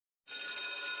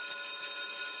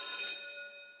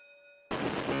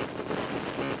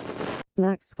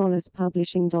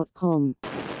blackscholarspublishing.com.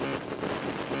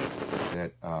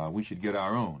 That we should get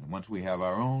our own. Once we have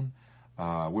our own,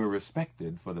 we're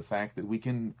respected for the fact that we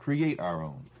can create our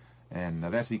own. And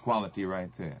that's equality right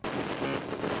there.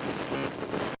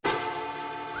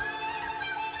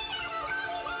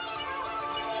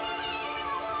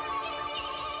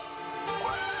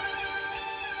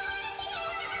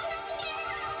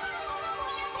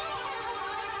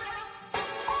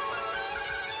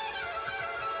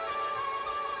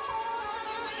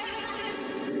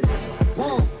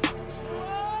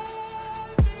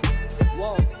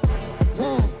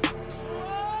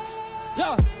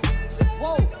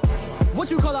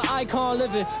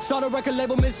 Living. Start a record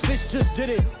label, Misfits just did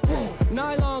it. Whoa.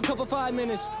 Nylon cover 5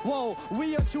 minutes. Whoa,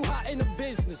 we are too hot in the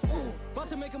business. Whoa. About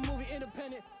to make a movie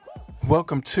independent.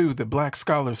 Welcome to the Black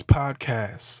Scholars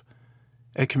Podcast,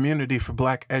 a community for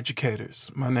black educators.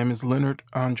 My name is Leonard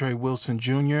Andre Wilson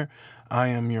Jr. I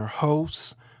am your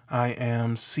host. I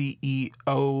am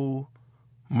CEO,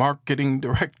 marketing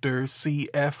director,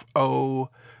 CFO,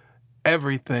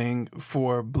 everything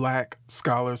for Black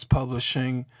Scholars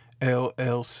Publishing,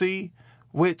 LLC,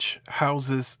 which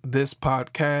houses this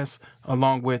podcast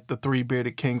along with the Three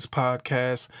Bearded Kings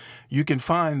podcast. You can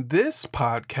find this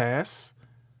podcast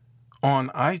on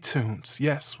iTunes.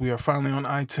 Yes, we are finally on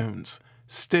iTunes,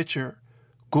 Stitcher,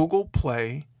 Google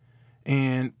Play,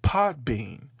 and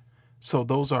Podbean. So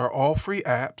those are all free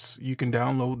apps. You can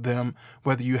download them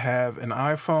whether you have an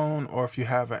iPhone or if you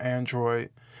have an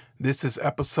Android. This is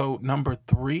episode number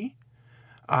 3.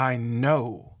 I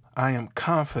am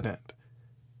confident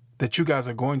that you guys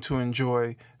are going to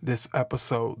enjoy this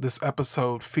episode. This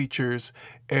episode features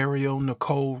Ariel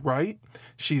Nicole Wright.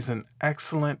 She's an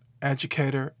excellent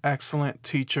educator, excellent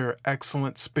teacher,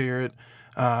 excellent spirit.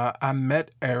 I met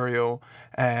Ariel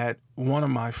at one of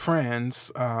my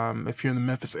friends, if you're in the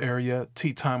Memphis area,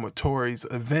 Tea Time with Tories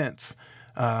events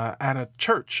at a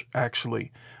church,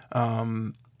 actually.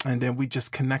 And then we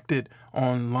just connected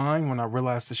online when I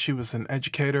realized that she was an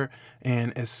educator.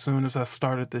 And as soon as I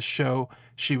started this show,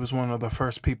 she was one of the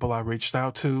first people I reached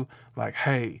out to. Like,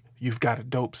 hey, you've got a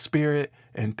dope spirit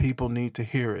and people need to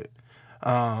hear it.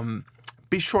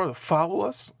 Be sure to follow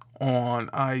us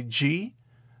on IG,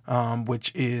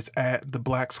 which is at the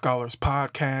Black Scholars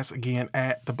Podcast. Again,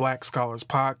 at the Black Scholars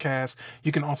Podcast.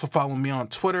 You can also follow me on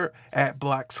Twitter at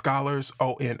Black Scholars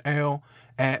ONL.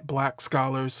 At Black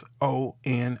Scholars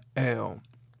ONL.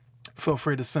 Feel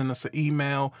free to send us an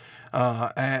email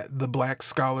at the Black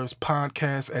Scholars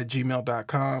Podcast at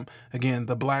gmail.com. Again,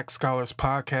 the Black Scholars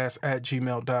Podcast at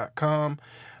gmail.com.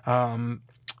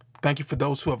 Thank you for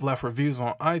those who have left reviews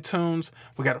on iTunes.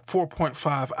 We got a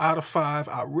 4.5 out of 5.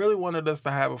 I really wanted us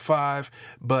to have a 5,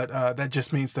 but that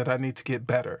just means that I need to get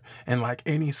better. And like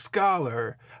any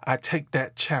scholar, I take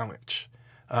that challenge.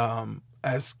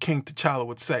 As King T'Challa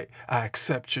would say, I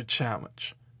accept your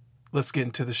challenge. Let's get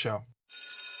into the show.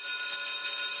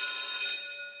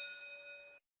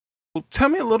 Well, tell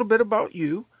me a little bit about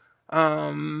you.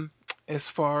 As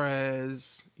far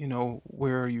as,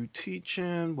 where are you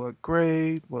teaching? What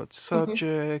grade? What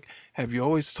subject? Have you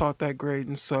always taught that grade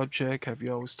and subject? Have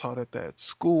you always taught at that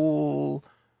school?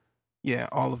 Yeah,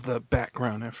 all of the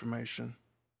background information.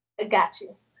 Got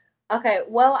you. Okay,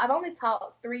 well, I've only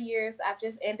taught 3 years. I've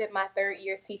just ended my 3rd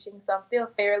year teaching, so I'm still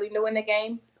fairly new in the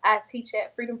game. I teach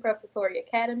at Freedom Preparatory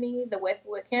Academy, the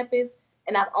Westwood campus,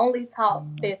 and I've only taught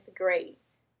 5th grade.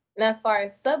 And as far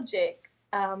as subject,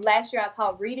 last year I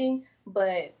taught reading,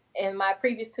 but in my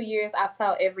previous 2 years, I've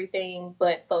taught everything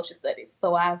but social studies.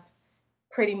 So I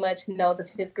pretty much know the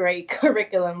 5th grade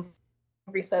curriculum,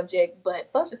 every subject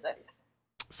but social studies.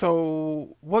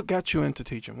 So what got you into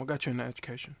teaching? What got you into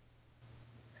education?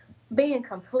 Being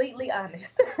completely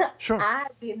honest, Sure. I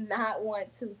did not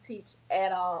want to teach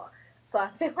at all. So I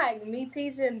feel like me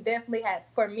teaching definitely has,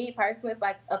 for me personally, it's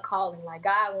like a calling. Like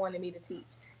God wanted me to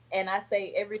teach. And I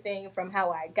say everything from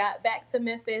how I got back to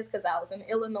Memphis, because I was in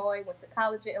Illinois, went to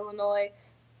college in Illinois.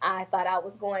 I thought I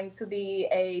was going to be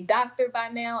a doctor by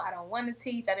now. I don't want to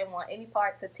teach. I didn't want any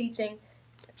parts of teaching.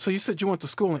 So you said you went to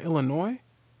school in Illinois?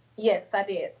 Yes, I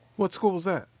did. What school was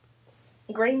that?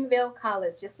 Greenville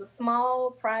College. It's a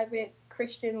small, private,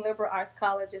 Christian liberal arts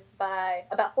college. It's by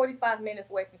about 45 minutes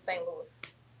away from St. Louis.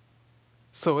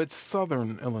 So it's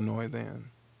southern Illinois then?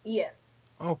 Yes.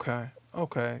 Okay.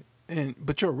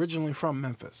 But you're originally from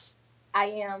Memphis? I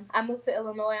am. I moved to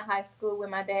Illinois in high school when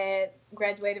my dad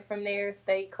graduated from there,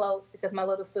 stayed close because my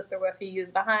little sister was a few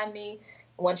years behind me.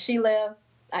 When she left,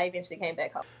 I eventually came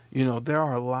back home. You know, there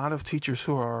are a lot of teachers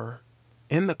who are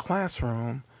in the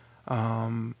classroom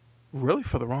really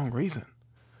for the wrong reason.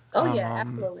 Oh yeah,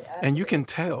 absolutely, And you can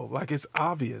absolutely. tell, like it's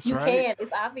obvious, You right? can.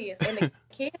 It's obvious, and the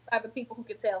kids are the people who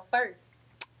can tell first.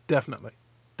 Definitely,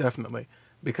 definitely,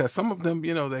 because some of them,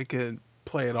 they could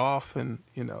play it off, and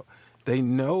they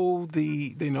know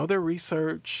their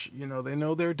research, they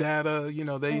know their data,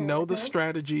 they know the Hmm.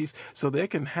 strategies, so they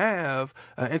can have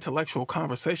an intellectual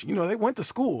conversation. They went to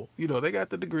school, they got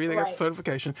the degree, they got the Right.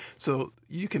 certification, so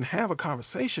you can have a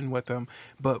conversation with them.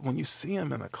 But when you see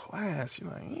them in a class, you're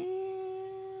like,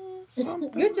 You're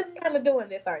something. just kind of doing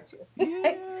this, aren't you? Yeah,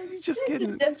 You're you're just just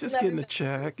another getting a nurse.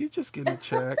 check. You're just getting a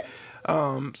check.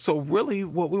 So really,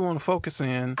 what we want to focus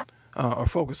in, or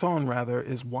focus on rather,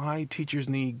 is why teachers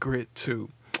need grit too.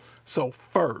 So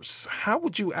first, how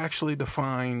would you actually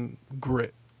define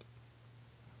grit?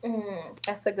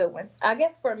 That's a good one. I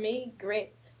guess for me,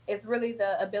 grit is really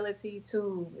the ability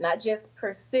to not just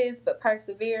persist, but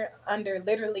persevere under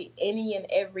literally any and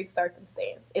every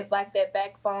circumstance. It's like that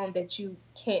backbone that you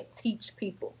can't teach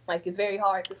people. Like, it's very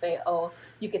hard to say, oh,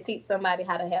 you can teach somebody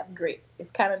how to have grit.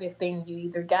 It's kind of this thing you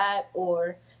either got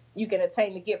or you can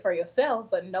attain to get for yourself,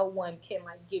 but no one can,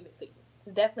 like, give it to you.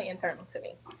 It's definitely internal to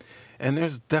me. And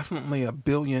there's definitely a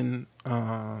billion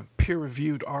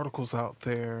peer-reviewed articles out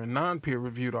there and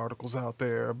non-peer-reviewed articles out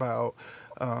there about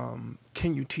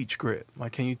can you teach grit?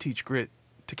 Like, can you teach grit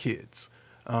to kids?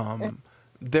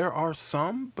 There are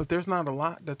some, but there's not a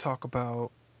lot that talk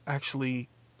about actually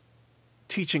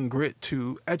teaching grit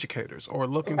to educators or Right.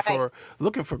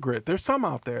 looking for grit. There's some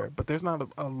out there, but there's not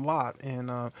a lot,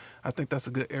 and I think that's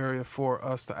a good area for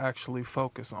us to actually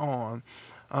focus on.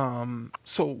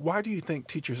 So, why do you think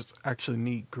teachers actually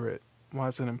need grit? Why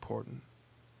is it important?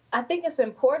 I think it's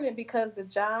important because the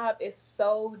job is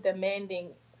so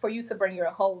demanding for you to bring your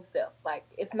whole self. Like,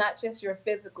 it's not just your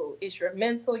physical, it's your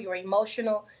mental, your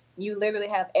emotional. You literally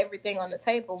have everything on the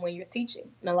table when you're teaching.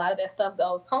 And a lot of that stuff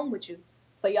goes home with you.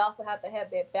 So you also have to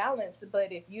have that balance.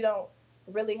 But if you don't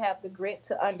really have the grit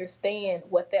to understand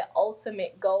what that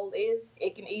ultimate goal is,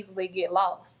 it can easily get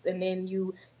lost. And then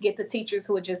you get the teachers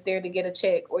who are just there to get a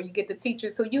check, or you get the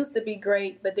teachers who used to be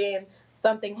great, but then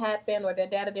something happened or their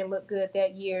data didn't look good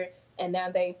that year, and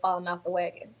now they've fallen off the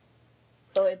wagon.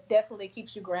 So it definitely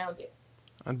keeps you grounded.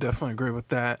 I definitely agree with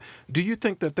that. Do you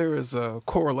think that there is a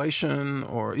correlation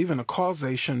or even a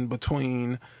causation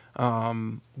between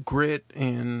grit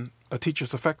and a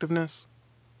teacher's effectiveness?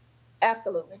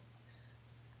 Absolutely.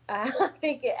 I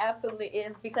think it absolutely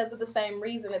is because of the same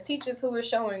reason. The teachers who are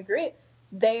showing grit,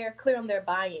 they're clear on their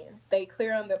buy-in. They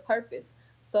clear on their purpose.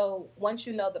 So once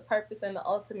you know the purpose and the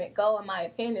ultimate goal, in my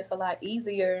opinion, it's a lot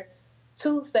easier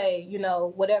to say,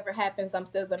 whatever happens, I'm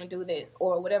still going to do this,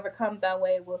 or whatever comes our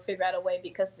way, we'll figure out a way.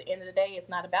 Because at the end of the day, it's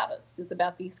not about us; it's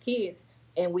about these kids,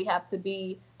 and we have to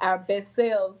be our best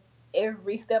selves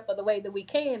every step of the way that we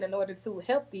can in order to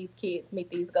help these kids meet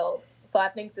these goals. So I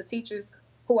think the teachers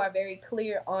who are very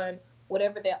clear on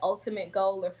whatever their ultimate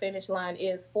goal or finish line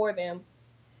is for them,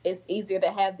 it's easier to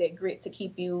have that grit to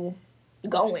keep you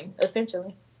going,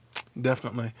 essentially.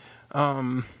 Definitely.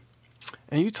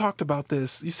 And you talked about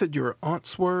this. You said your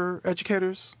aunts were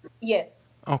educators? Yes.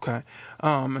 Okay.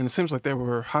 And it seems like they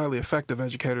were highly effective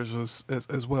educators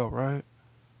as well, right?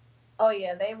 Oh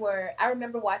yeah, they were. I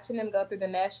remember watching them go through the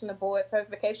national board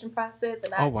certification process,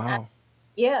 and Oh, I wow.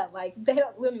 yeah, like they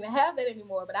don't really have that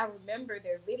anymore. But I remember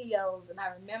their videos, and I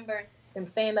remember them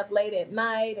staying up late at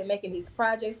night and making these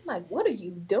projects. I'm like, what are you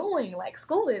doing? Like,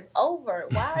 school is over.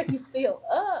 Why are you still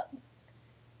up?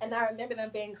 And I remember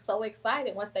them being so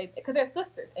excited once because they're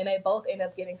sisters, and they both end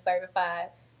up getting certified.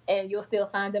 And you'll still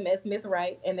find them as Miss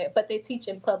Wright, but they teach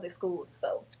in public schools.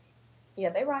 So yeah,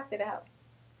 they rocked it out.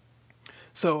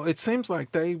 So it seems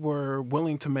like they were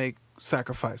willing to make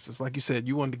sacrifices. Like you said,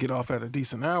 you wanted to get off at a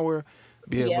decent hour,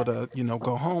 be able Yeah. to,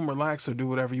 go home, relax, or do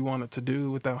whatever you wanted to do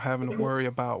without having to worry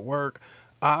about work.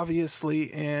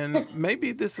 Obviously, and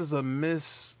maybe this is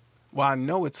well, I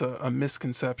know it's a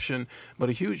misconception, but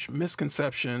a huge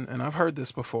misconception, and I've heard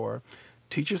this before.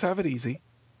 Teachers have it easy,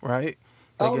 right?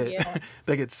 They Oh get yeah.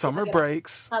 they get Yeah, I summer got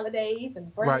breaks, holidays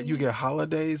and right? You breaks. get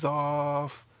holidays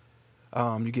off.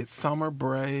 You get summer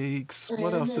breaks.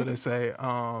 What else do they Hmm. say?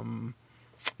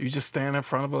 You just stand in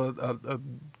front of a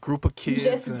group of kids,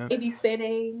 Just and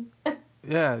babysitting.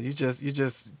 yeah, you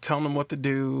just tell them what to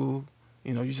do.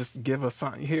 You just give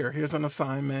here's an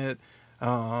assignment.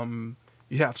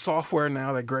 You have software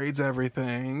now that grades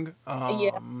everything.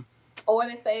 Yeah. Or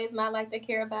they say it's not like they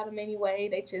care about them anyway.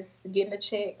 They just getting a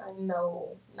check. I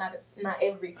know, not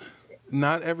every teacher.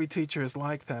 Not every teacher is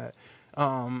like that.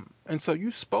 And so you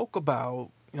spoke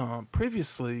about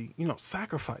previously,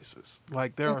 sacrifices.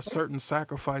 Like there are certain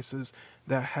sacrifices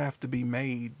that have to be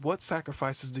made. What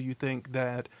sacrifices do you think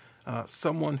that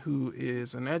someone who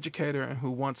is an educator and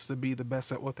who wants to be the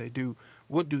best at what they do,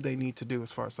 what do they need to do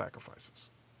as far as sacrifices?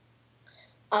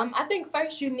 I think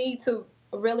first you need to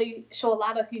really show a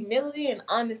lot of humility and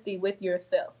honesty with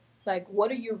yourself. Like, what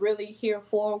are you really here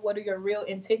for? What are your real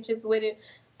intentions with it?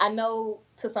 I know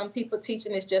to some people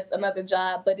teaching is just another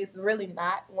job, but it's really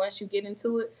not once you get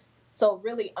into it. So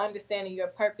really understanding your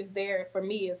purpose there for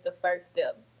me is the first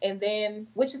step. And then,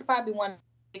 which is probably one of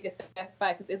the biggest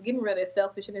sacrifices, is getting rid of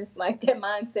selfishness, like that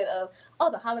mindset of, oh,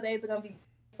 the holidays are going to be,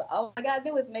 so all I got to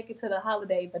do is make it to the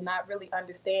holiday, but not really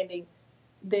understanding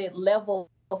the level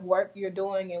of work you're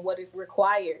doing and what is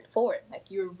required for it. Like,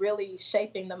 you're really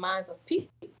shaping the minds of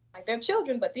people. Like, they're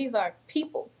children, but these are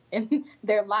people. And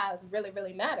their lives really,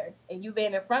 really matter. And you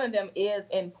being in front of them is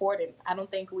important. I don't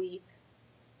think we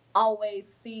always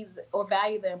see or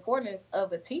value the importance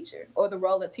of a teacher or the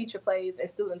role a teacher plays in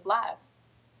students' lives.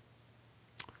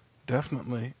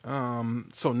 Definitely.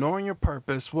 So knowing your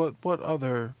purpose, what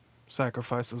other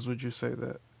sacrifices would you say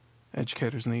that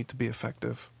educators need to be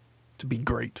effective, to be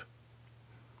great?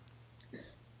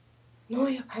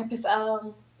 Knowing your purpose.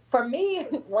 For me,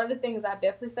 one of the things I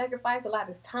definitely sacrifice a lot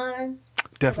is time.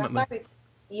 Definitely.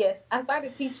 I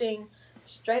started teaching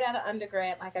straight out of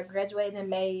undergrad. Like, I graduated in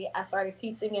May. I started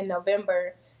teaching in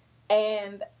November.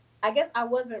 And I guess I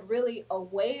wasn't really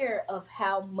aware of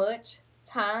how much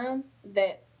time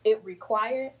that it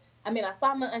required. I mean, I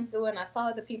saw my aunts do it, and I saw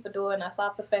other people do it, and I saw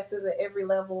professors at every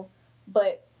level.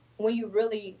 But when you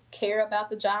really care about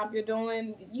the job you're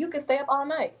doing, you can stay up all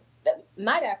night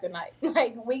after night,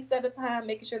 like weeks at a time,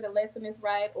 making sure the lesson is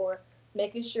right, or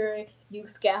making sure you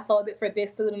scaffold it for this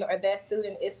student or that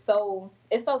student. It's so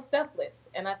selfless.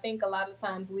 And I think a lot of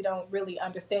times we don't really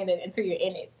understand it until you're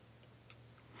in it.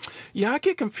 Yeah, I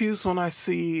get confused when I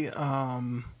see,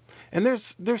 and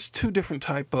there's two different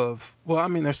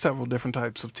there's several different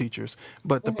types of teachers,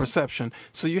 but the perception.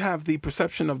 So you have the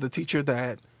perception of the teacher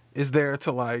that is there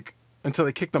to, like, until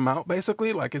they kick them out,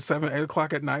 basically, like it's 7, 8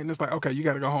 o'clock at night, and it's like, okay, you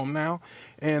got to go home now.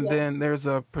 And then there's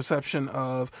a perception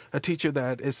of a teacher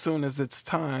that as soon as it's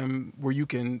time where you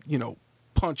can,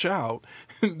 punch out,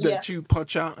 that you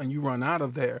punch out and you run out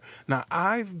of there. Now,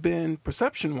 I've been,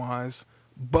 perception-wise,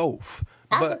 both.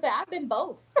 I would say I've been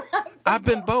both. I've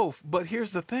been both, but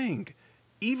here's the thing.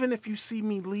 Even if you see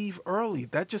me leave early,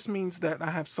 that just means that I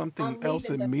have something else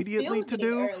immediately to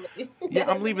do.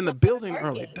 Yeah, I'm leaving the building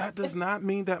early. That does not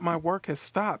mean that my work has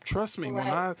stopped. Trust me,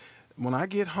 right. When I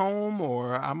get home,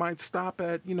 or I might stop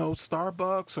at,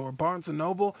 Starbucks or Barnes &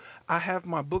 Noble, I have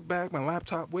my book bag, my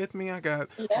laptop with me. I got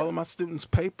all of my students'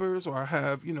 papers, or I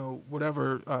have,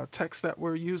 whatever text that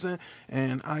we're using,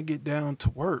 and I get down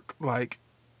to work. Like,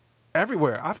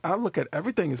 everywhere. I look at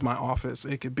everything as my office.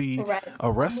 It could be a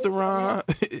restaurant.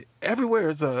 Everywhere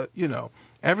is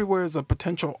a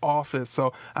potential office.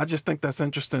 So I just think that's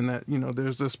interesting that,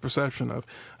 there's this perception of,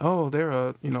 oh,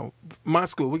 they're my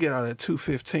school, we get out at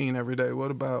 2:15 every day. What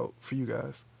about for you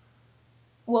guys?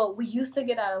 Well, we used to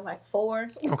get out at like 4,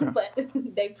 but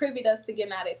they privied us to get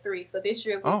out at 3. So this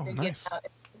year we've been getting out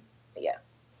at 3. Yeah.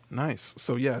 Nice.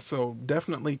 So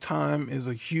definitely time is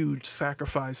a huge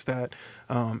sacrifice that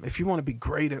if you want to be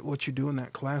great at what you do in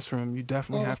that classroom, you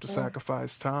definitely have to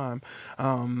sacrifice time.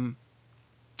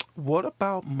 What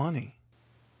about money?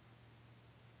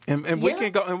 And we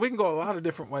can go a lot of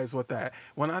different ways with that.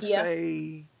 When I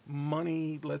say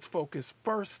money, let's focus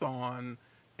first on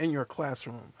in your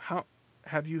classroom. How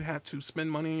have you had to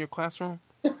spend money in your classroom?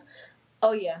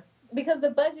 Oh yeah, because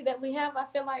the budget that we have, I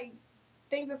feel like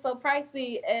things are so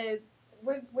pricey. As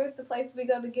where's the place we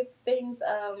go to get things?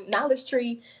 Knowledge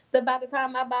Tree. That by the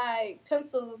time I buy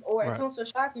pencils or a pencil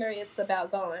sharpener, it's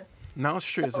about gone.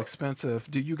 Knowledge Tree is expensive.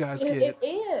 Do you guys get? It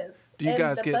is. Do you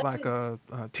guys get budget, like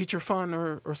a teacher fund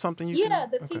or something?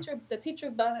 The teacher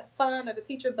fund or the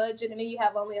teacher budget, and then you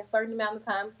have only a certain amount of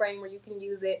time frame where you can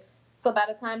use it. So by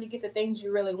the time you get the things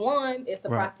you really want, it's a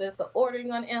process of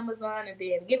ordering on Amazon and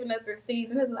then giving us the receipts.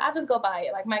 And I just go buy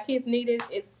it. Like, my kids need it.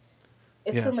 It's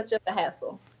too much of a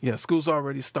hassle. Yeah, school's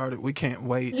already started. We can't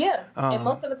wait. Yeah, and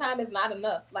most of the time it's not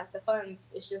enough. Like, the funds,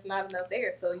 it's just not enough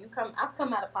there. So I've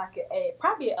come out of pocket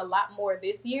probably a lot more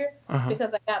this year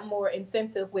because I got more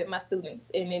incentive with my students,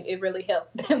 and it really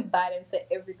helped them buy into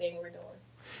everything we're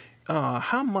doing.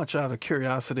 How much, out of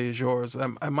curiosity, is yours?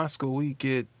 At my school, we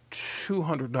get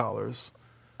 $200.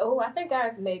 Oh, I think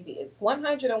ours maybe it's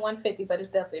 $100 or $150, but it's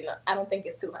definitely not. I don't think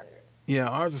it's $200. Yeah,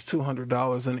 ours is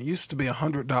 $200, and it used to be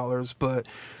 $100. But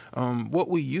what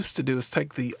we used to do is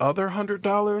take the other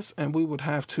 $100, and we would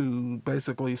have to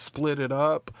basically split it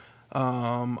up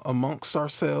amongst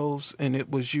ourselves, and it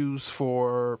was used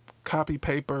for copy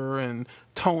paper and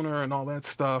toner and all that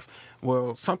stuff.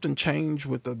 Well, something changed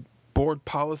with the board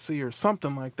policy or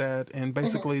something like that, and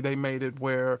basically they made it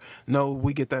where no,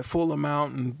 we get that full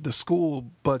amount, and the school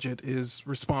budget is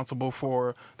responsible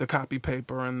for the copy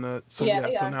paper and the so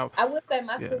now I would say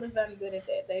my school has done good at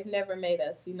that. They've never made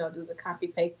us, do the copy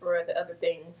paper or the other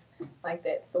things like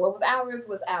that. So what was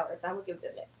ours. I would give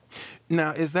them that.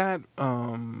 Now, is that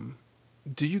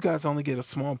do you guys only get a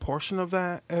small portion of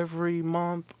that every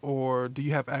month, or do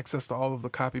you have access to all of the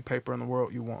copy paper in the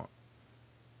world you want?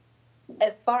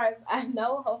 As far as I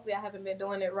know, hopefully I haven't been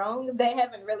doing it wrong. They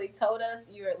haven't really told us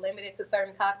you're limited to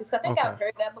certain copies. I think I've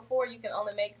heard that before. You can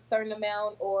only make a certain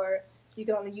amount, or you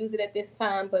can only use it at this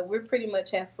time, but we pretty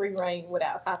much have free reign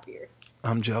without copiers.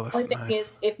 I'm jealous. One thing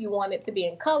is, if you want it to be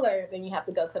in color, then you have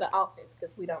to go to the office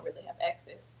because we don't really have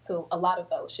access to a lot of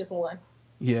those, just one.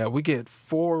 Yeah, we get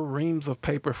 4 reams of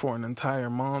paper for an entire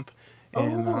month.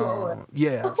 And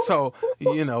so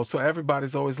so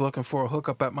everybody's always looking for a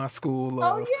hookup at my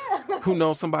school. Who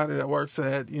knows somebody that works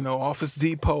at Office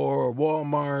Depot or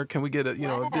Walmart? Can we get a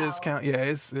a discount? Yeah,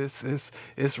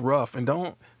 it's rough. And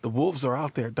the wolves are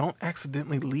out there. Don't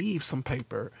accidentally leave some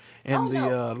paper in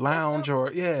the lounge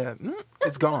or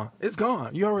it's gone. It's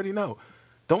gone. You already know.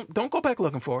 Don't go back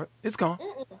looking for it. It's gone.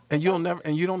 And you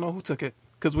don't know who took it.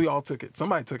 Because we all took it.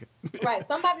 Somebody took it. Right.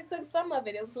 Somebody took some of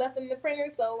it. It was left in the printer,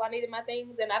 so I needed my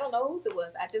things, and I don't know whose it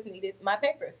was. I just needed my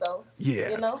paper, so,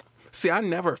 See, I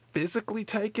never physically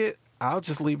take it. I'll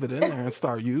just leave it in there and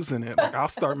start using it. Like, I'll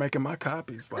start making my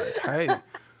copies. Like, hey,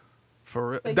 for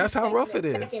real. So that's how rough it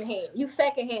is. You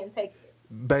secondhand take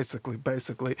it.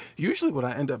 Basically. Usually what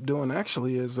I end up doing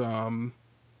actually is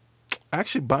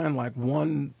actually buying like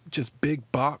one just big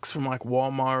box from like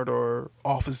Walmart or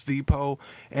Office Depot,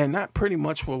 and that pretty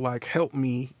much will like help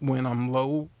me when I'm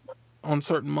low on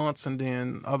certain months and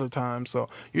then other times. So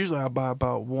usually I buy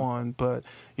about one, but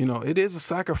it is a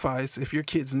sacrifice. If your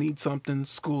kids need something,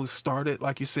 school is started,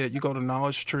 like you said, you go to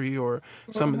Knowledge Tree or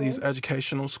some of these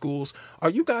educational schools. Are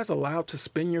you guys allowed to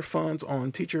spend your funds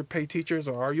on teacher pay teachers,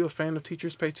 or are you a fan of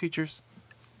teachers pay teachers?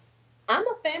 I'm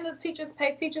a fan of teachers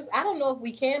pay teachers. I don't know if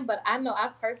we can, but I know I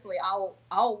personally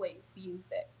always use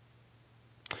that.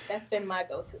 That's been my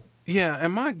go-to. Yeah,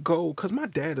 and my goal, because my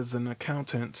dad is an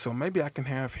accountant, so maybe I can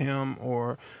have him,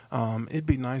 or it'd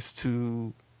be nice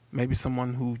to maybe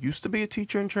someone who used to be a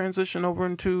teacher and transition over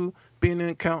into being an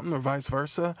accountant or vice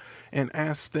versa, and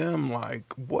ask them,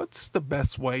 like, what's the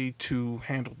best way to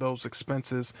handle those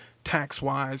expenses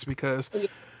tax-wise, because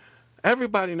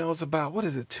everybody knows about, what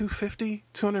is it,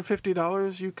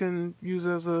 $250 you can use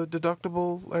as a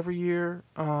deductible every year,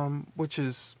 which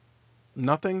is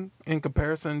nothing in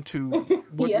comparison to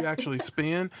what you actually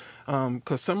spend.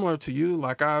 Because similar to you,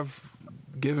 like I've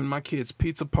given my kids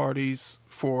pizza parties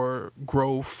for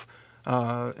growth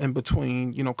in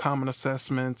between, common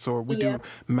assessments, or we do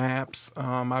maps.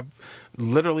 I've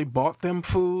literally bought them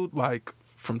food, like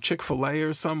from Chick-fil-A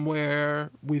or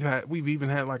somewhere. We've even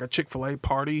had like a Chick-fil-A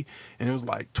party, and it was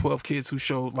like 12 kids who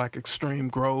showed like extreme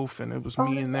growth, and it was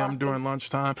me and them during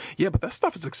lunchtime. Yeah, but that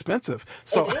stuff is expensive.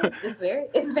 So it's very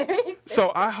expensive.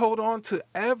 So I hold on to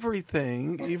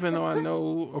everything, even though I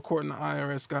know according to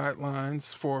IRS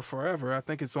guidelines for forever, I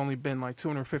think it's only been like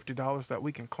 $250 that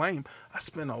we can claim. I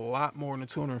spend a lot more than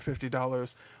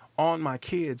 $250 on my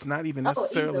kids, not even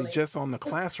necessarily just on the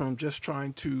classroom, just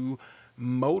trying to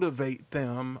motivate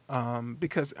them,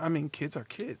 because kids are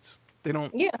kids. They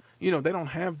don't they don't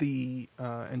have the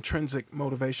intrinsic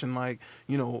motivation like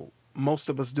most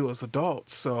of us do as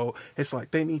adults. So it's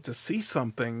like they need to see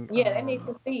something. They need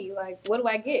to see, like, what do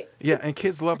I get? And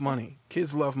kids love money.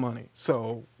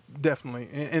 So definitely,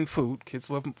 and food. Kids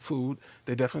love food.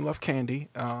 They definitely love candy.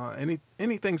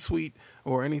 Anything sweet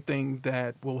or anything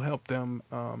that will help them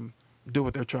do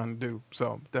what they're trying to do.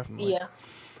 So definitely.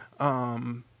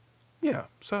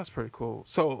 So that's pretty cool.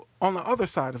 So on the other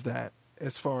side of that,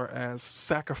 as far as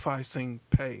sacrificing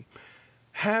pay,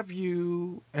 have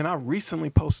you, and I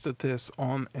recently posted this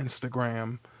on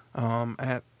Instagram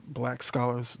at Black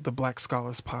Scholars, the Black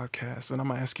Scholars podcast, and I'm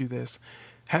going to ask you this.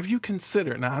 Have you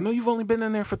considered, now I know you've only been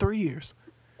in there for 3 years,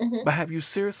 but have you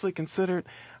seriously considered,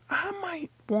 I might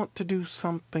want to do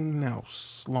something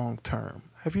else long term?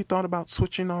 Have you thought about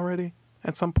switching already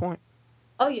at some point?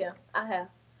 Oh, yeah, I have.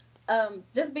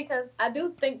 Just because I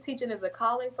do think teaching is a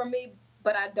calling for me,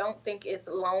 but I don't think it's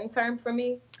long-term for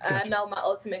me. Gotcha. I know my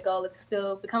ultimate goal is to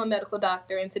still become a medical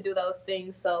doctor and to do those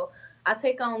things. So I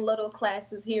take on little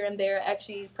classes here and there,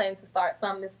 actually planning to start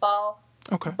some this fall.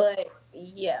 Okay. But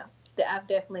yeah, I've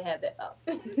definitely had that up.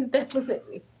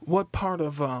 Definitely. What part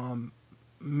of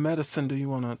medicine do you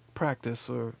want to practice,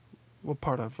 or What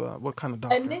part of what kind of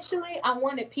doctor? Initially, I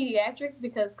wanted pediatrics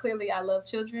because clearly I love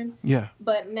children. Yeah.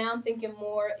 But now I'm thinking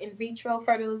more in vitro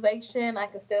fertilization. I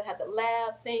can still have the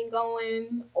lab thing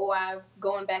going, or I'm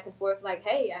going back and forth like,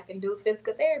 hey, I can do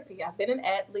physical therapy. I've been an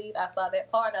athlete. I saw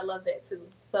that part. I love that too.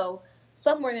 So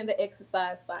somewhere in the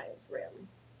exercise science realm.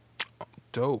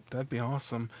 Dope. That'd be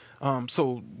awesome.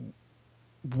 So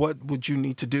what would you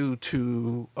need to do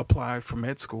to apply for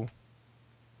med school?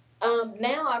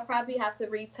 Now I probably have to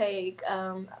retake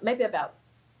maybe about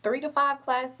 3 to 5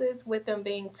 classes, with them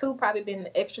being 2 probably being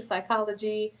extra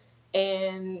psychology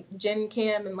and gen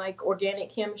chem and like organic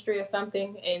chemistry or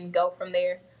something, and go from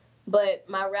there. But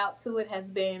my route to it has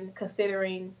been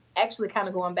considering actually kind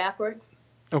of going backwards.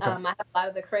 Okay. I have a lot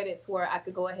of the credits where I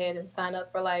could go ahead and sign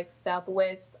up for like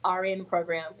Southwest RN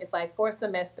program. It's like 4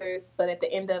 semesters, but at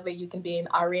the end of it, you can be an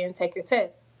RN, take your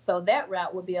test. So that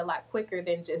route would be a lot quicker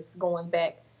than just going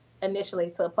back initially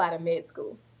to apply to med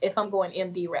school if I'm going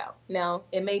MD route. Now,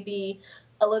 it may be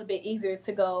a little bit easier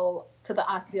to go to the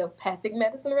osteopathic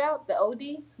medicine route, the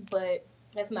OD, but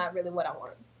that's not really what I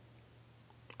want.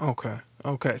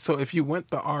 Okay. So if you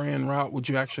went the RN route, would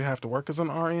you actually have to work as an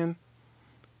RN?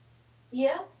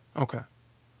 Yeah. Okay.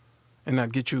 And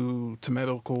that get you to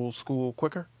medical school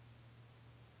quicker?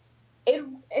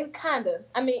 It kind of.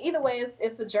 I mean, either way,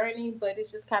 it's a journey, but it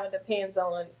just kind of depends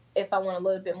on if I want a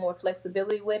little bit more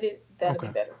flexibility with it. That'd be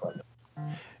better for me.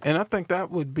 And I think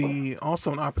that would be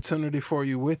also an opportunity for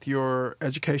you with your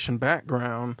education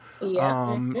background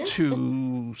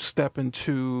to step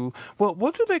into, well,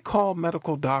 what do they call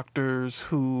medical doctors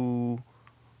who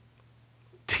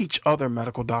teach other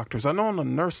medical doctors? I know on the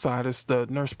nurse side it's the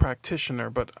nurse practitioner,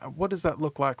 but what does that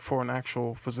look like for an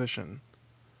actual physician?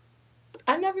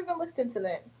 I never even looked into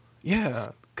that.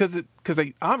 Yeah, because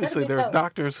they obviously there's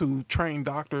doctors who train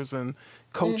doctors and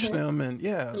coach them, and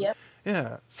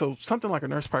yeah. So something like a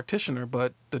nurse practitioner,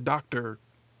 but the doctor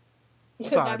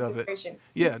side of it. Version.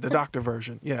 Yeah, the doctor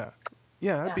version. Yeah,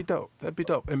 that'd be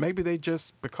dope. And maybe they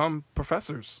just become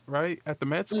professors, right, at the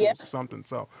med schools or something.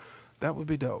 So that would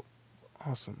be dope.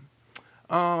 Awesome.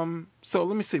 So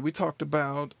let me see. We talked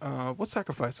about what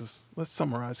sacrifices. Let's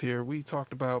summarize here. We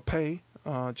talked about pay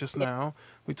just now.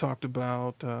 We talked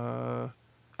about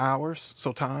hours,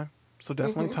 so time. So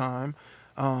definitely time.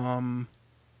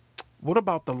 What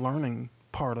about the learning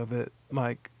part of it?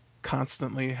 Like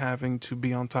constantly having to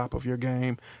be on top of your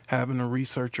game, having to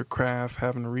research your craft,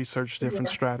 having to research different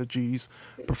strategies,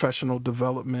 professional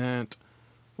development.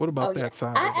 What about that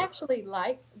side of it? I actually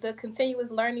like the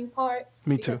continuous learning part.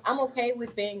 Me too. I'm okay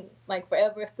with being like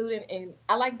forever a student, and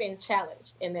I like being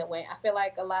challenged in that way. I feel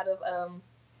like a lot of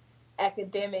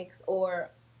academics or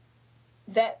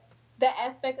that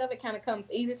aspect of it kind of comes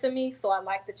easy to me. So I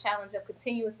like the challenge of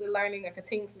continuously learning or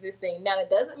continuously this thing. Now, that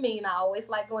doesn't mean I always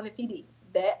like going to PD.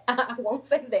 That I won't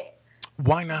say that.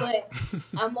 Why not? But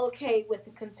I'm okay with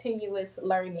the continuous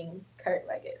learning curve,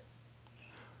 I guess.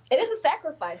 It is a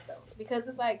sacrifice, though, because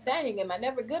it's like, dang, am I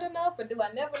never good enough, or do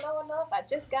I never know enough? I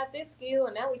just got this skill,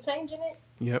 and now we're changing it.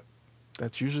 Yep.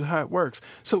 That's usually how it works.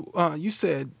 So you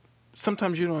said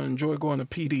sometimes you don't enjoy going to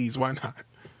PDs. Why not?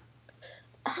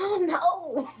 I don't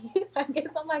know. I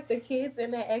guess I'm like the kids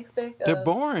in that aspect of... They're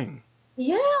boring.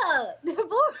 Yeah, they're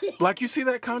boring. Like, you see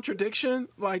that contradiction?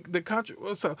 Like,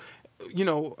 so, you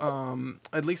know,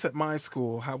 at least at my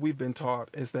school, how we've been taught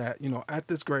is that, you know, at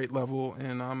this grade level,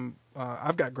 and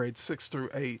I've got grades 6 through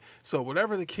 8. So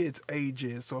whatever the kid's age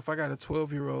is, so if I got a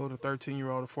 12-year-old, a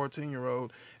 13-year-old, a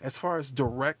 14-year-old, as far as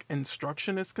direct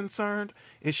instruction is concerned,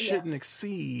 it shouldn't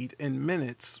exceed in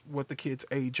minutes what the kid's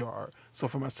age are. So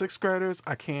for my 6th graders,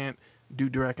 I can't do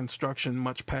direct instruction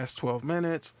much past 12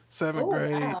 minutes, 7th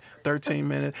grade, 13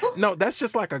 minutes. No, that's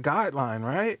just like a guideline,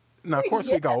 right? Now, of course,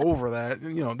 we go over that.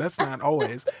 You know, that's not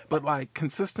always. But, like,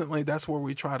 consistently, that's where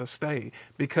we try to stay.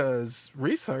 Because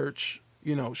research,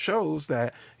 you know, shows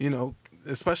that, you know,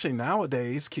 especially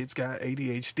nowadays, kids got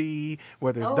ADHD,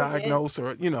 whether it's diagnosed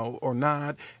or, you know, or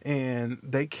not. And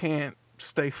they can't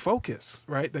stay focused,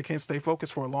 right? They can't stay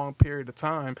focused for a long period of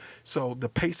time. So the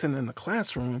pacing in the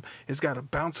classroom has got to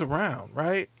bounce around,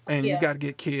 right? And you got to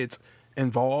get kids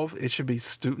involved. It should be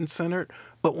student-centered.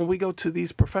 But when we go to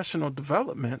these professional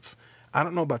developments, I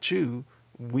don't know about you,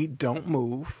 we don't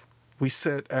move. We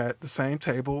sit at the same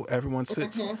table. Everyone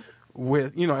sits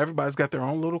with, you know, everybody's got their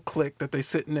own little clique that they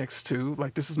sit next to.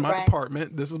 Like, this is my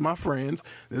department. This is my friends.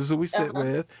 This is who we sit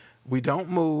with. We don't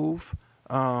move.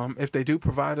 If they do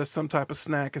provide us some type of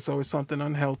snack, it's always something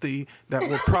unhealthy that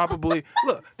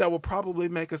will probably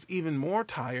make us even more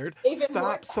tired.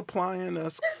 Stop supplying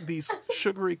us these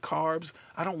sugary carbs.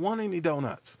 I don't want any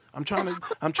donuts. I'm trying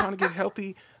to get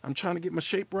healthy. I'm trying to get my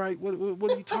shape right. What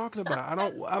are you talking about? I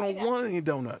don't want any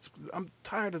donuts. I'm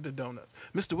tired of the donuts.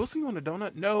 Mr. Wilson, you want a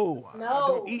donut? No. I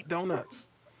don't eat donuts.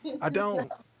 I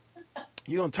don't.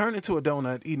 You're going to turn into a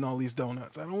donut eating all these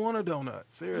donuts. I don't want a donut.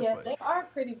 Seriously. Yeah, they are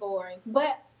pretty boring.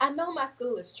 But I know my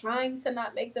school is trying to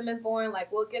not make them as boring.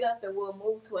 Like, we'll get up and we'll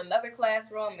move to another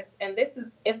classroom. And this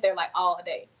is if they're like all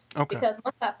day. Okay. Because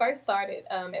once I first started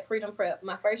at Freedom Prep,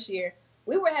 my first year,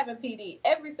 we were having PD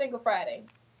every single Friday.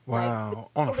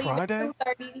 Wow. Like, on a Friday?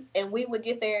 2:30, and we would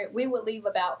get there. We would leave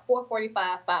about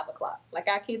 4:45, 5 o'clock. Like,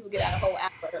 our kids would get out a whole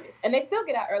hour early. And they still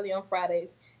get out early on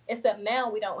Fridays. Except now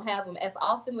we don't have them as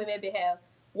often. We maybe have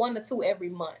 1 or 2 every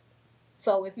month.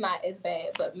 So it's not as bad.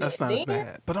 But that's not as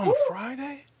bad. But on a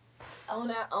Friday? On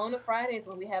the Fridays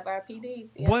when we have our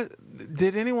PDs. Yeah. What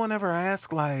did anyone ever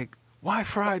ask, like, why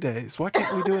Fridays? Why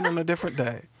can't we do it on a different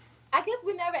day? I guess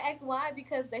we never asked why,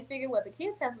 because they figured, well, the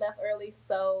kids have left early,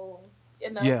 so,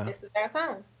 this is our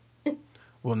time.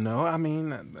 Well, no, I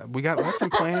mean, we got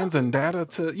lesson plans and data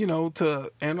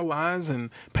to analyze and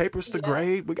papers to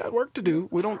grade. We got work to do.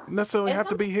 We don't necessarily have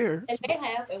to be here. And they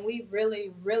have, and we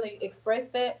really, really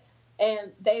expressed that.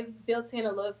 And they've built in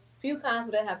a few times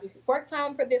where they have work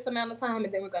time for this amount of time,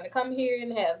 and then we're going to come here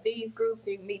and have these groups,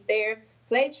 so you can meet there.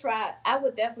 So they try. I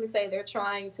would definitely say they're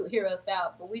trying to hear us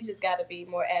out, but we just got to be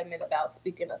more adamant about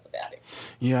speaking up about it.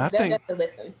 Yeah, I think. To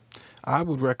listen. I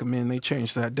would recommend they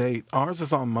change that date. Ours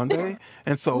is on Monday,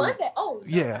 and so Monday. Oh, no.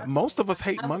 Yeah, most of us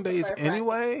hate Mondays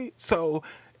anyway, so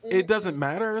it doesn't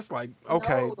matter. It's like,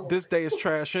 okay, this day is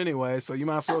trash anyway, so you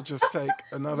might as well just take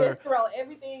another. Just throw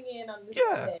everything in on this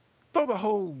day. Throw the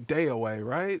whole day away,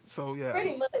 right? So yeah,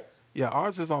 pretty much. Yeah,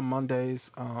 ours is on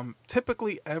Mondays.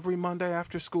 Typically every Monday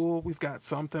after school, we've got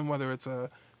something, whether it's a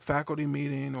faculty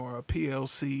meeting or a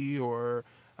PLC or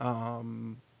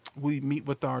we meet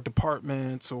with our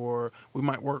departments, or we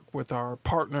might work with our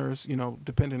partners,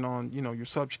 depending on, your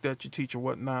subject that you teach or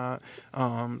whatnot.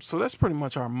 So that's pretty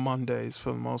much our Mondays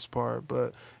for the most part.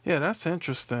 But yeah, that's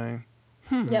interesting.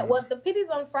 Yeah, well, the PDs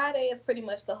on Friday is pretty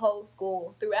much the whole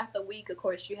school. Throughout the week, of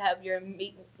course, you have your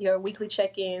weekly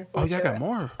check-ins. Oh, yeah, I got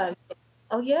more.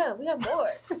 We have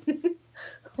more.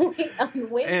 On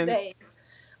Wednesdays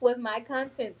was my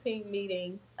content team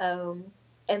meeting, and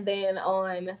then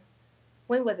on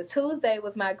when was it? Tuesday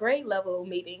was my grade level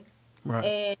meetings.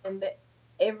 Right. And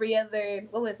every other,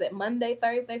 Monday,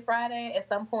 Thursday, Friday, at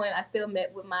some point I still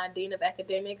met with my dean of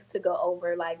academics to go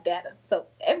over like data. So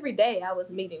every day I was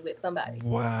meeting with somebody.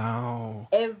 Wow.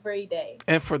 Every day.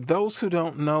 And for those who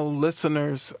don't know,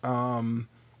 listeners,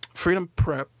 Freedom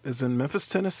Prep is in Memphis,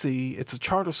 Tennessee. It's a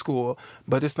charter school,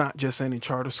 but it's not just any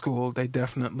charter school. They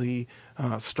definitely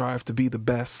strive to be the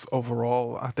best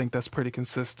overall. I think that's pretty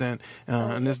consistent.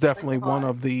 And it's definitely one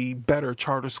of the better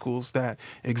charter schools that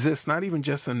exists, not even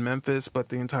just in Memphis, but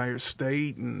the entire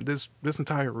state and this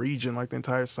entire region, like the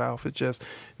entire South. It just,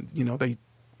 they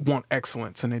want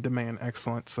excellence and they demand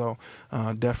excellence. So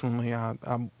definitely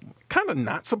I'm kind of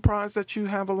not surprised that you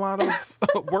have a lot of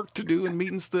work to do and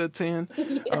meetings to attend.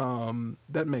 Yeah.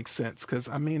 That makes sense because,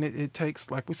 it takes,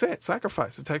 like we said,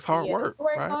 sacrifice. It takes hard work.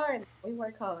 We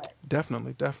work hard.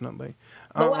 Definitely.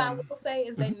 But what I will say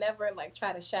is they never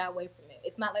try to shy away from it.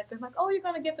 It's not like they're like, oh, you're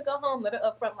going to get to go home. They're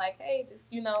upfront like, hey, this,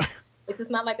 this is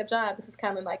not like a job. This is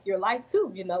kind of like your life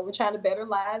too. We're trying to better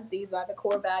lives. These are the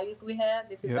core values we have.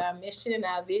 This is our mission and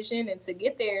our vision. And to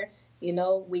get there,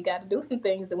 we got to do some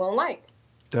things they won't like.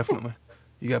 Definitely.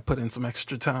 You got to put in some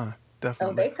extra time.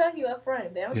 Definitely. Oh, they tell you up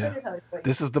front. They don't sugarcoat it for you.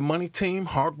 This is the money team,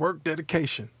 hard work,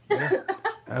 dedication. Yeah,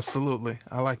 absolutely.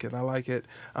 I like it.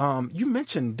 You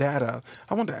mentioned data.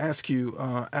 I wanted to ask you,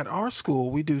 at our school,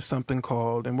 we do something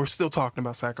called, and we're still talking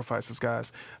about sacrifices,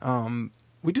 guys.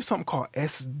 We do something called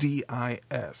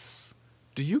SDIS.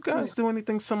 Do you guys do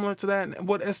anything similar to that? And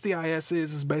what SDIS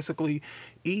is basically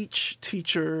each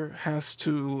teacher has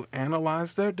to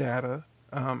analyze their data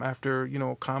after,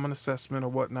 common assessment or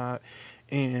whatnot.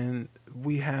 And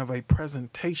we have a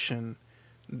presentation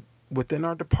within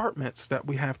our departments that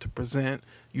we have to present.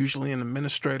 Usually an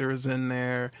administrator is in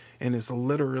there, and it's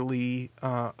literally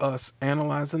us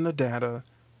analyzing the data,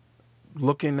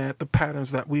 looking at the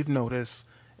patterns that we've noticed,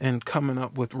 and coming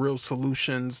up with real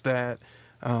solutions that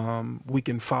we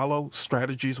can follow,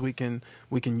 strategies we can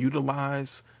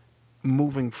utilize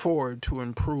moving forward to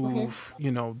improve,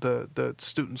 the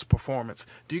students' performance.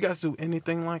 Do you guys do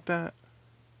anything like that?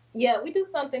 Yeah, we do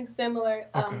something similar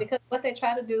because what they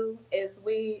try to do is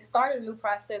we started a new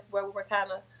process where we're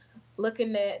kind of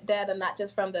looking at data not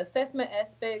just from the assessment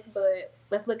aspect, but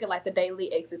let's look at like the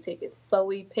daily exit tickets. So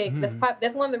we pick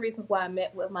that's one of the reasons why I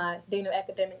met with my dean of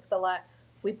academics a lot.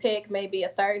 We pick maybe a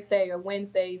Thursday or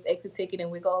Wednesday's exit ticket,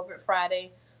 and we go over it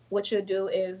Friday. What you'll do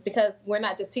is, because we're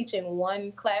not just teaching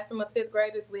one classroom of fifth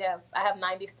graders, I have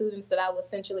 90 students that I will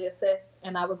essentially assess,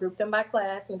 and I will group them by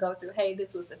class and go through, hey,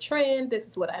 this was the trend, this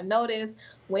is what I noticed,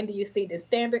 when do you see this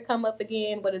standard come up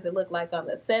again, what does it look like on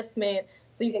the assessment,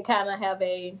 so you can kind of have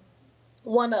a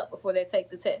one-up before they take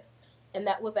the test. And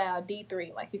that was our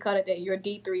D3, like you call it your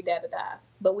D3 data dive.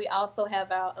 But we also have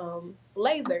our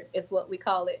laser, is what we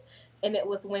call it, and it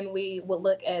was when we would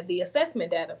look at the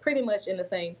assessment data, pretty much in the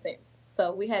same sense.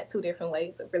 So we had two different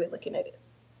ways of really looking at it.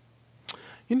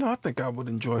 You know, I think I would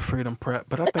enjoy Freedom Prep,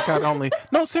 but I think I'd only...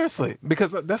 No, seriously,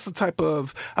 because that's the type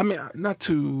of... I mean, not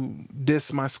to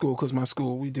diss my school, because my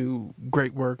school, we do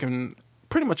great work, and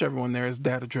pretty much everyone there is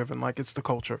data-driven, like it's the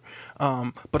culture.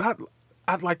 But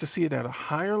I'd like to see it at a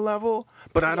higher level,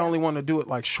 but I'd only want to do it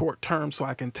like short term so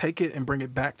I can take it and bring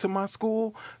it back to my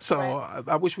school. So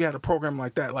I wish we had a program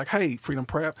like that. Like, hey, Freedom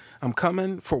Prep, I'm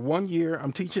coming for 1 year.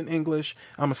 I'm teaching English.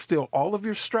 I'm going to steal all of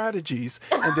your strategies,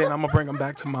 and then I'm going to bring them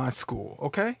back to my school.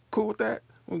 Okay? Cool with that?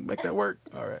 We'll make that work?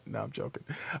 All right. No, I'm joking.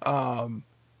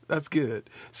 That's good.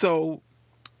 So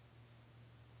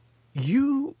let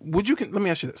me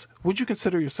ask you this. Would you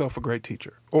consider yourself a great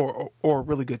teacher or a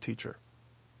really good teacher?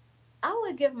 I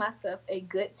would give myself a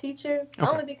good teacher,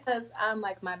 only because I'm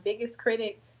like my biggest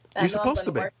critic. You're supposed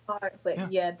to be. Work hard,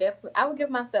 but yeah, definitely. I would give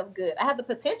myself good. I have the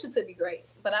potential to be great,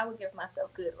 but I would give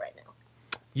myself good right now.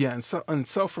 Yeah, and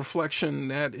self-reflection,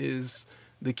 that is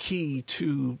the key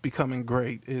to becoming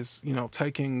great, is,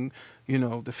 taking,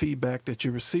 the feedback that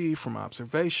you receive from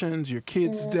observations, your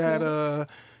kids' data,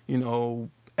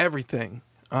 everything.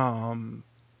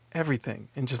 Everything,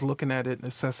 and just looking at it and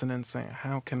assessing it and saying,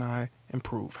 how can I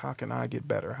improve? How can I get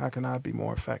better? How can I be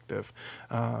more effective?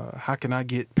 How can I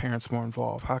get parents more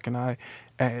involved? How can I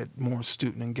add more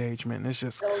student engagement? And it's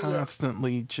just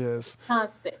constantly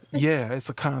constant. Yeah, it's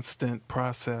a constant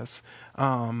process.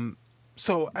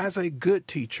 So as a good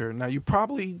teacher, now you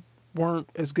probably weren't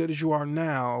as good as you are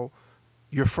now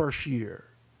your first year,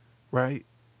 right?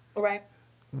 Right.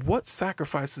 What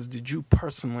sacrifices did you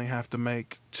personally have to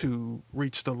make to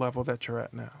reach the level that you're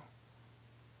at now?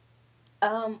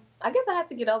 I guess I had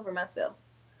to get over myself.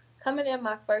 Coming in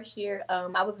my first year,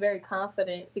 I was very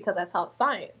confident because I taught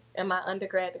science, and my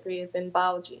undergrad degree is in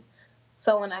biology.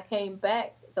 So when I came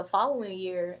back the following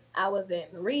year, I was in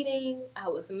reading, I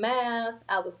was math,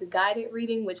 I was the guided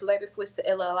reading, which later switched to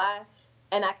LLI.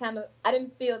 And I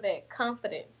didn't feel that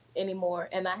confidence anymore,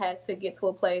 and I had to get to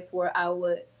a place where I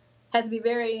had to be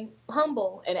very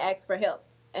humble and ask for help.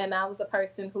 And I was a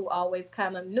person who always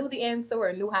kind of knew the answer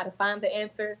or knew how to find the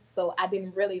answer. So I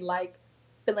didn't really like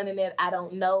feeling in that I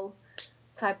don't know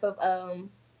type of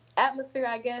atmosphere,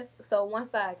 I guess. So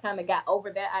once I kind of got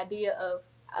over that idea of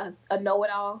a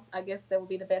know-it-all, I guess that would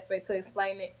be the best way to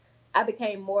explain it, I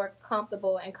became more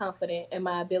comfortable and confident in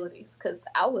my abilities, because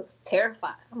I was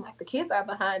terrified. I'm like, the kids are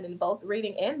behind in both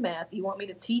reading and math. You want me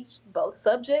to teach both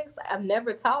subjects? I've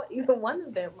never taught either one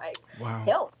of them. Like, wow.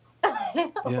 Help.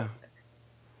 Yeah.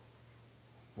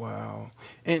 Wow.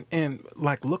 And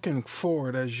like looking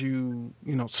forward as you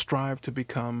strive to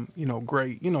become,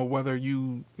 great, whether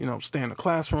you stay in the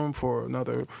classroom for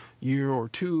another year or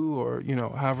two, or,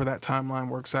 however that timeline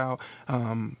works out.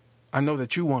 I know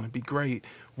that you want to be great.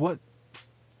 What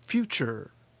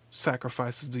future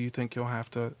sacrifices do you think you'll have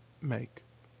to make?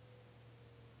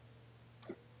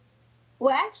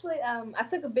 Well, actually, I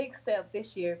took a big step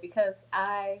this year because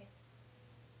I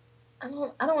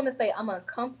don't want to say I'm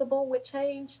uncomfortable with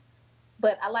change,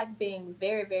 but I like being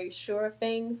very, very sure of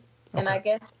things. Okay. And I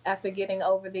guess after getting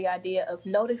over the idea of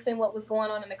noticing what was going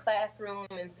on in the classroom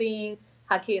and seeing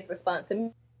how kids respond to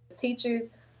me, teachers,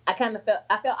 I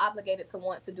felt obligated to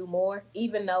want to do more,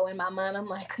 even though in my mind I'm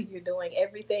like, you're doing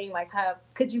everything. Like, how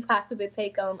could you possibly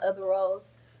take on other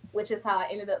roles? Which is how I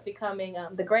ended up becoming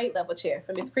the grade level chair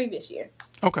from this previous year.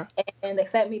 Okay. And they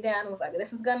sat me down and was like,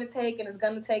 this is going to take, and it's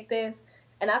going to take this.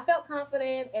 And I felt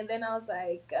confident. And then I was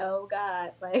like, oh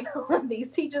God, like these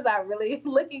teachers are really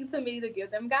looking to me to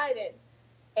give them guidance.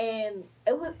 And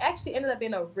it was actually ended up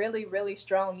being a really, really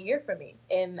strong year for me.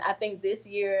 And I think this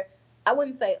year, I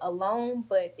wouldn't say alone,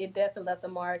 but it definitely left a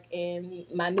mark in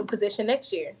my new position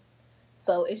next year.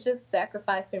 So it's just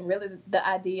sacrificing really the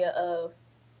idea of,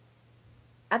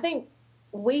 I think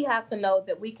we have to know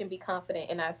that we can be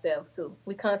confident in ourselves too.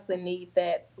 We constantly need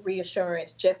that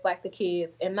reassurance, just like the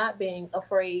kids, and not being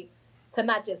afraid to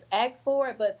not just ask for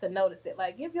it, but to notice it.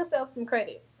 Like, give yourself some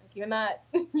credit. Like, you're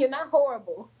not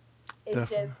horrible. It's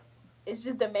Definitely. just it's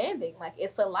just demanding. Like,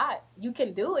 it's a lot. You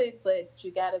can do it, but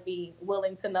you got to be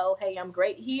willing to know, hey, I'm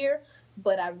great here,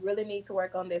 but I really need to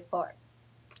work on this part.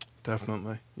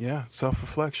 Definitely. Yeah.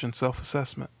 Self-reflection,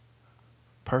 self-assessment.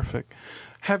 Perfect.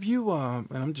 Have you, and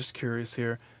I'm just curious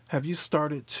here, have you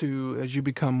started to, as you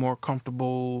become more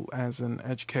comfortable as an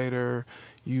educator,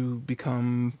 you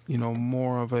become,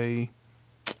 more of a,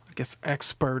 I guess,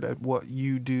 expert at what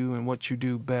you do and what you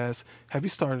do best? Have you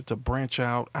started to branch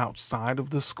out outside of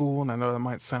the school? And I know that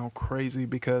might sound crazy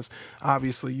because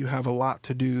obviously you have a lot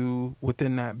to do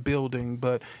within that building,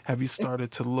 but have you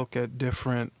started to look at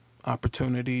different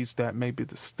opportunities that maybe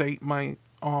the state might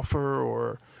offer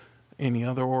or any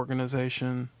other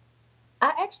organization?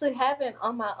 I actually haven't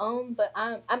on my own, but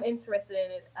I'm interested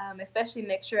in it. Especially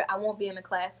next year, I won't be in the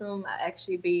classroom. I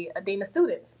actually be a dean of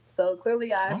students. So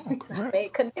clearly, I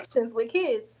made connections with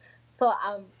kids. So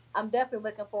I'm definitely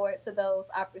looking forward to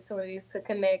those opportunities to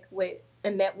connect with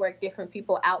and network different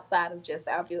people outside of just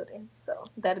our building. So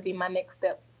that'll be my next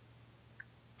step.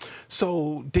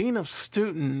 So, Dean of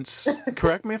Students,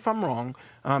 correct me if I'm wrong,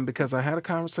 because I had a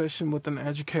conversation with an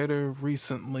educator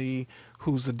recently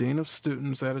who's a Dean of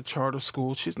Students at a charter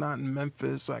school. She's not in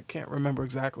Memphis. I can't remember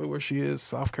exactly where she is,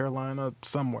 South Carolina,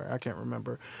 somewhere. I can't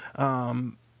remember.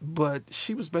 But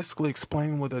she was basically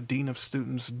explaining what a Dean of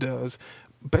Students does.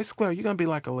 Basically, are you going to be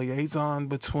like a liaison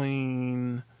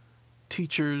between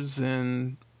teachers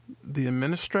and the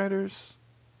administrators?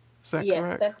 Is that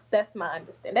correct? Yes, that's my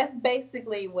understanding. That's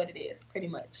basically what it is, pretty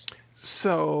much.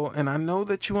 So, and I know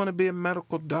that you want to be a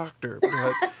medical doctor,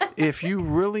 but if you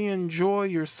really enjoy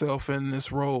yourself in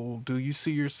this role, do you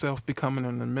see yourself becoming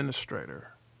an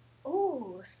administrator?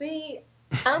 Ooh, see,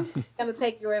 I'm going to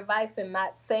take your advice and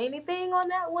not say anything on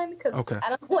that one because I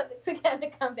don't want it to kind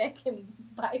of come back and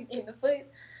bite me in the foot.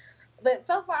 But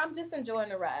so far, I'm just enjoying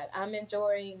the ride. I'm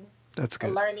enjoying That's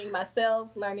good. Learning myself,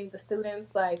 learning the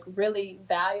students, like really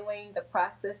valuing the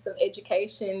process of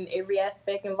education, every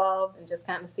aspect involved, and just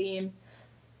kind of seeing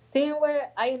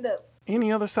where I end up.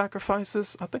 Any other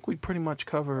sacrifices? I think we pretty much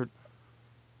covered.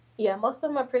 Yeah, most of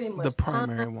them are pretty much the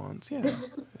primary ones. Yeah.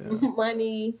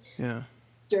 Money. Yeah.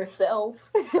 Yourself.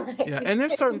 Yeah, and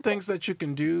there's certain things that you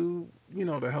can do,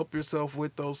 to help yourself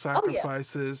with those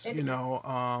sacrifices.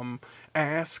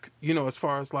 Ask, as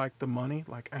far as like the money,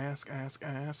 like ask.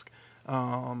 And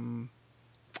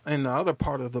the other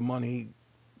part of the money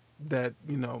that,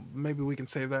 maybe we can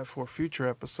save that for a future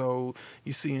episode.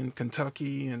 You see in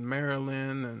Kentucky and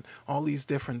Maryland and all these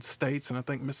different states, and I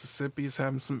think Mississippi is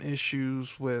having some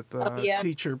issues with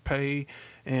teacher pay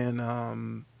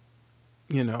and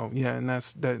and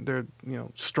that's that they're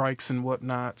strikes and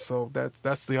whatnot. So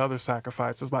that's the other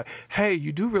sacrifice. It's like, hey,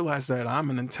 you do realize that I'm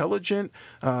an intelligent,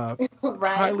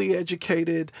 highly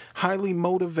educated, highly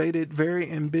motivated,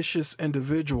 very ambitious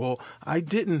individual. I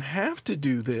didn't have to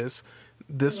do this.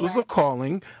 This was a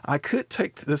calling. I could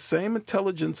take the same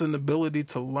intelligence and ability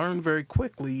to learn very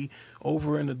quickly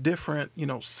over in a different,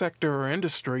 sector or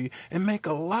industry and make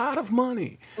a lot of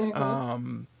money.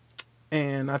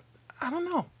 And I don't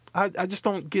know. I just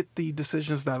don't get the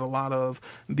decisions that a lot of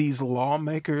these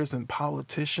lawmakers and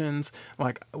politicians,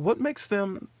 like, what makes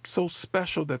them so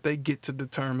special that they get to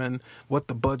determine what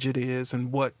the budget is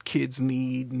and what kids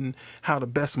need and how to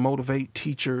best motivate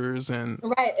teachers. And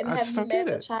and have you met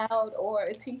a child or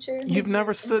a teacher? You've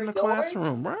never stood in a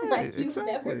classroom, right? Like, you've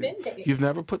never been there. You've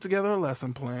never put together a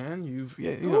lesson plan. You've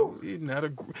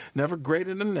never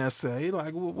graded an essay.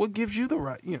 Like, what gives you the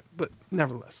right? But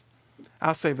nevertheless.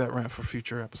 I'll save that rant for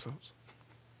future episodes.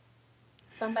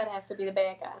 Somebody has to be the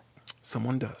bad guy.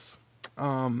 Someone does.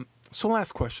 So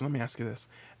last question, let me ask you this.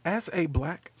 As a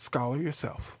Black scholar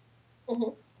yourself,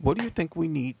 what do you think we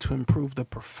need to improve the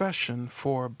profession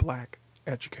for Black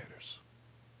educators?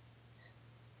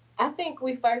 I think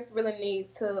we first really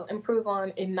need to improve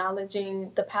on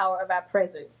acknowledging the power of our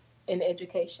presence in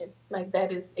education. Like,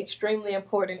 that is extremely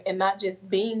important, and not just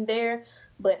being there,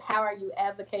 but how are you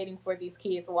advocating for these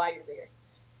kids while you're there?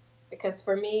 Because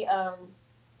for me, I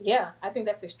think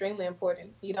that's extremely important.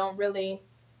 You don't really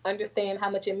understand how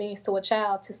much it means to a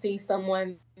child to see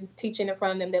someone teaching in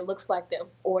front of them that looks like them,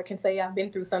 or can say, I've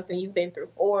been through something you've been through.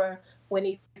 Or when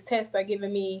these tests are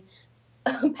giving me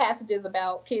passages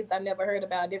about kids I've never heard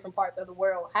about, different parts of the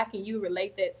world, how can you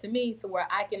relate that to me to where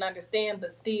I can understand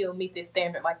but still meet this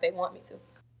standard like they want me to?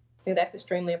 I think that's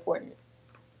extremely important.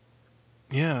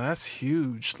 Yeah, that's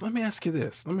huge. Let me ask you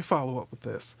this. Let me follow up with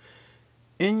this.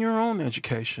 In your own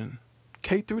education,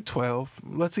 K through 12,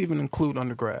 let's even include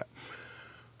undergrad,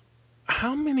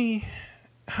 how many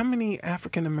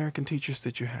African American teachers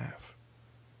did you have?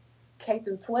 K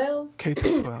through 12? K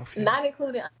through 12. Yeah. Not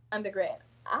including undergrad.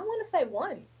 I want to say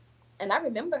one. And I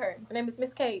remember her. Her name is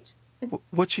Miss Cage.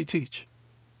 What'd she teach?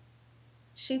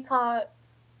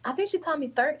 I think she taught me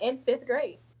 3rd and 5th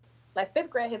grade. Like 5th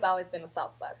grade has always been a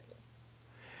soft spot for me.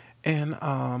 And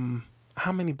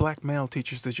how many black male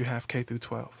teachers did you have K through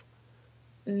 12?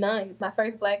 None. My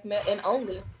first black male and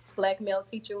only black male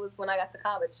teacher was when I got to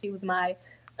college. He was my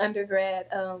undergrad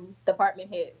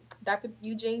department head, Dr.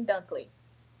 Eugene Dunkley.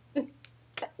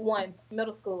 1,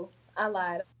 middle school. I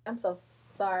lied. I'm so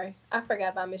sorry. I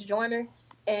forgot about Miss Joyner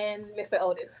and Mr.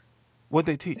 Otis. What'd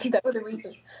they teach? That was the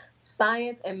reason.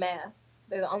 Science and math.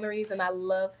 They're the only reason I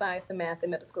love science and math in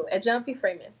middle school. At John P.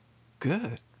 Freeman.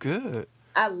 Good.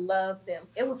 I loved them.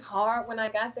 It was hard when I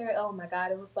got there. Oh my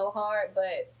God, it was so hard,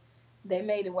 but they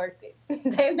made it worth it.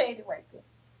 They made it worth it.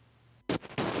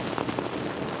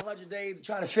 100 days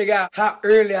trying to figure out how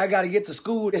early I got to get to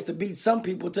school is to beat some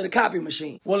people to the copy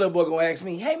machine. One little boy gonna ask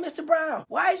me, "Hey, Mr. Brown,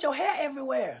 why is your hair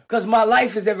everywhere?" Because my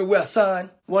life is everywhere,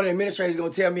 son. One of the administrators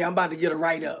gonna tell me I'm about to get a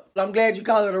write-up. I'm glad you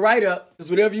call it a write-up, because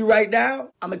whatever you write down,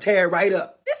 I'm gonna tear it right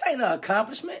up. This ain't an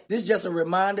accomplishment. This is just a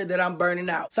reminder that I'm burning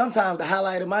out. Sometimes the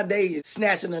highlight of my day is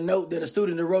snatching a note that a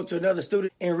student wrote to another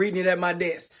student and reading it at my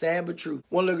desk. Sad but true.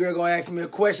 One little girl gonna ask me a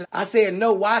question. I said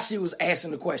no while she was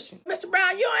asking the question. "Mr.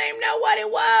 Brown, you ain't even know what it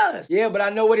was." Yeah, but I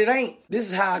know what it ain't. This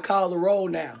is how I call the roll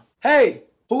now. "Hey,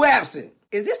 who absent?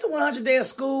 Is this the 100 day of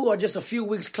school or just a few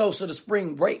weeks closer to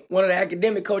spring break?" One of the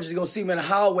academic coaches is gonna see me in the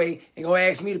hallway and gonna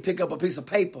ask me to pick up a piece of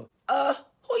paper.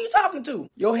 Who you talking to?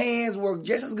 Your hands work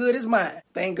just as good as mine.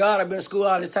 Thank God I've been in school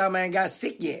all this time. I ain't got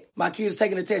sick yet. My kid was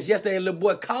taking a test yesterday and a little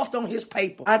boy coughed on his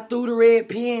paper. I threw the red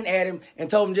pen at him and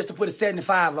told him just to put a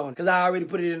 75 on it because I already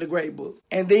put it in the grade book.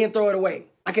 And then throw it away.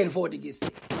 I can't afford to get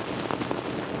sick.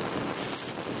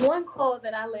 One quote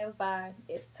that I live by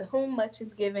is, "To whom much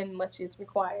is given, much is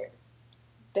required."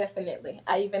 Definitely.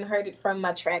 I even heard it from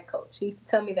my track coach. He used to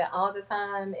tell me that all the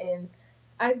time, and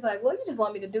I was like, "Well, you just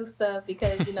want me to do stuff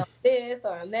because, this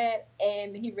or that."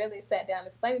 And he really sat down and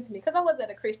explained it to me because I was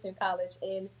at a Christian college,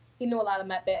 and he knew a lot of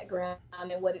my background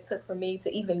and what it took for me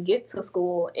to even get to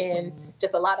school and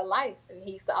just a lot of life. And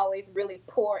he used to always really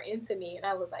pour into me. And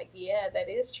I was like, yeah, that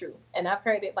is true. And I've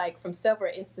heard it like from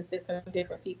several instances from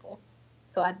different people.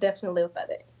 So I definitely live by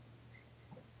that.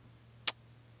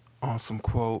 Awesome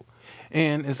quote.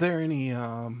 And is there any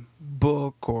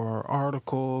book or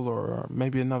article or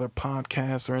maybe another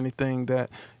podcast or anything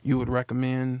that you would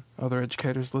recommend other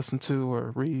educators listen to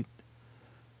or read?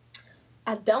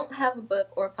 I don't have a book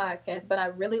or podcast, but I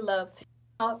really love TED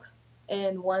Talks.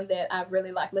 And one that I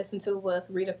really listened to was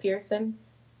Rita Pearson.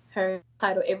 Her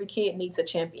title, "Every Kid Needs a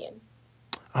Champion."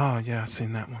 Oh, yeah, I've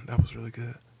seen that one. That was really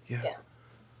good. Yeah.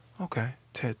 Okay.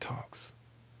 TED Talks.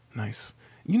 Nice.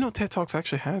 TED Talks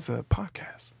actually has a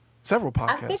podcast. Several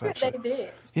podcasts, I figured they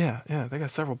did. Yeah, they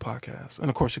got several podcasts. And,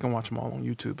 of course, you can watch them all on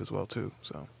YouTube as well, too.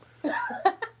 So.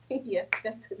 Yeah,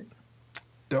 that's it.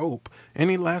 Dope.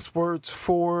 Any last words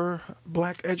for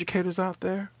Black educators out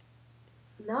there?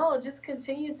 No, just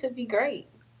continue to be great.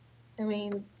 I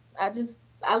mean, I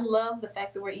love the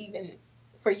fact that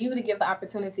for you to give the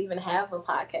opportunity to even have a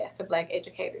podcast to Black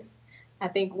educators. I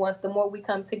think the more we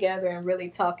come together and really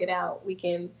talk it out, we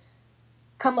can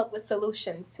come up with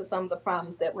solutions to some of the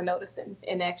problems that we're noticing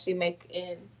and actually make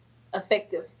an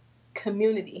effective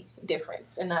community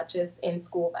difference and not just in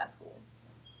school by school.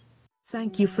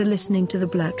 Thank you for listening to the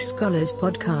Black Scholars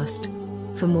Podcast.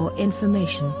 For more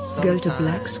information, go to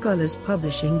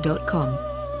blackscholarspublishing.com.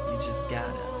 You just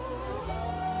gotta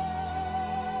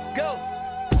go.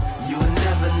 You will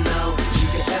never know what you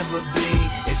could ever be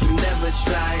if you never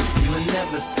try. You will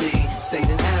never see. Stayed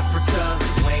in Africa,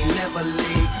 we ain't never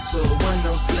leave. So there was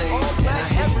no slaves in our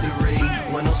history.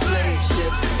 Were no slave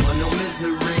ships, were no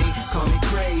misery.